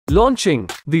Launching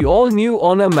the all-new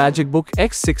Honor MagicBook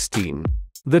X14.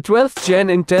 The 12th Gen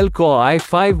Intel Core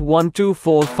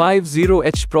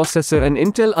i5-12450H processor and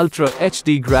Intel Ultra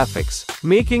HD graphics,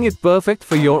 making it perfect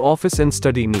for your office and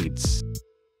study needs.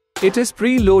 It is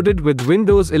preloaded with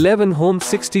Windows 11 Home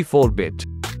 64-bit.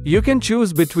 You can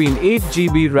choose between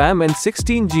 8GB RAM and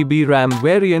 16GB RAM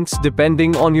variants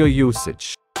depending on your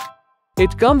usage.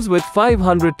 It comes with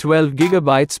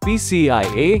 512GB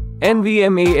PCIe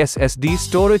NVMe SSD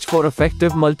storage for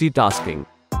effective multitasking.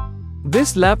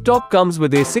 This laptop comes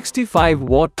with a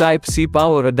 65-watt Type-C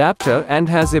power adapter and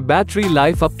has a battery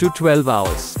life up to 12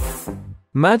 hours.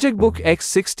 MagicBook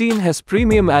X14 has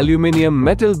premium aluminum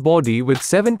metal body with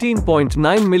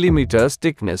 17.9mm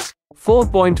thickness,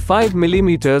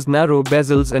 4.5mm narrow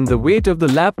bezels, and the weight of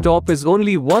the laptop is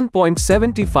only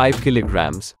 1.75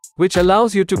 kilograms, which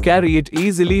allows you to carry it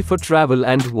easily for travel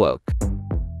and work.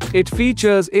 It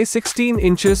features a 16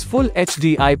 inches Full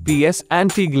HD IPS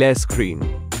anti-glare screen.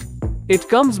 It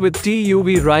comes with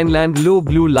TUV Rhineland Low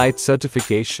Blue Light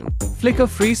certification,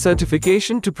 flicker-free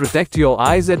certification to protect your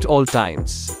eyes at all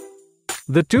times.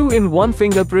 The 2-in-1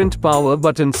 fingerprint power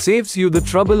button saves you the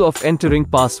trouble of entering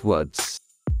passwords.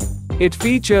 It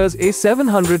features a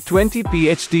 720p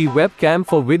HD webcam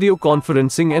for video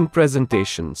conferencing and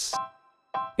presentations.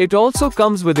 It also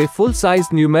comes with a full-size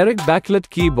numeric backlit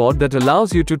keyboard that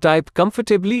allows you to type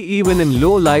comfortably even in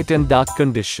low light and dark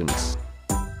conditions.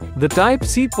 The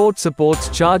Type-C port supports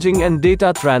charging and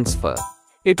data transfer.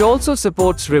 It also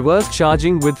supports reverse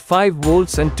charging with 5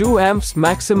 volts and 2 amps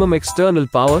maximum external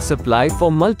power supply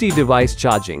for multi-device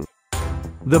charging.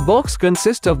 The box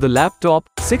consists of the laptop,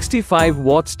 65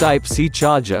 watts Type-C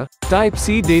charger,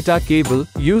 Type-C data cable,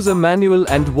 user manual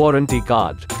and warranty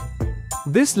card.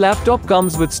 This laptop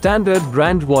comes with standard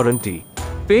brand warranty.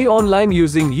 Pay online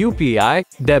using UPI,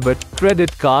 debit,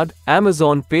 credit card,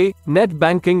 Amazon Pay, net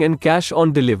banking and cash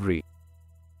on delivery.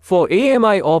 For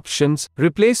AMI options,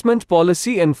 replacement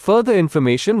policy and further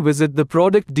information, visit the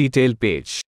product detail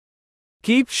page.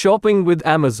 Keep shopping with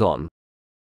Amazon.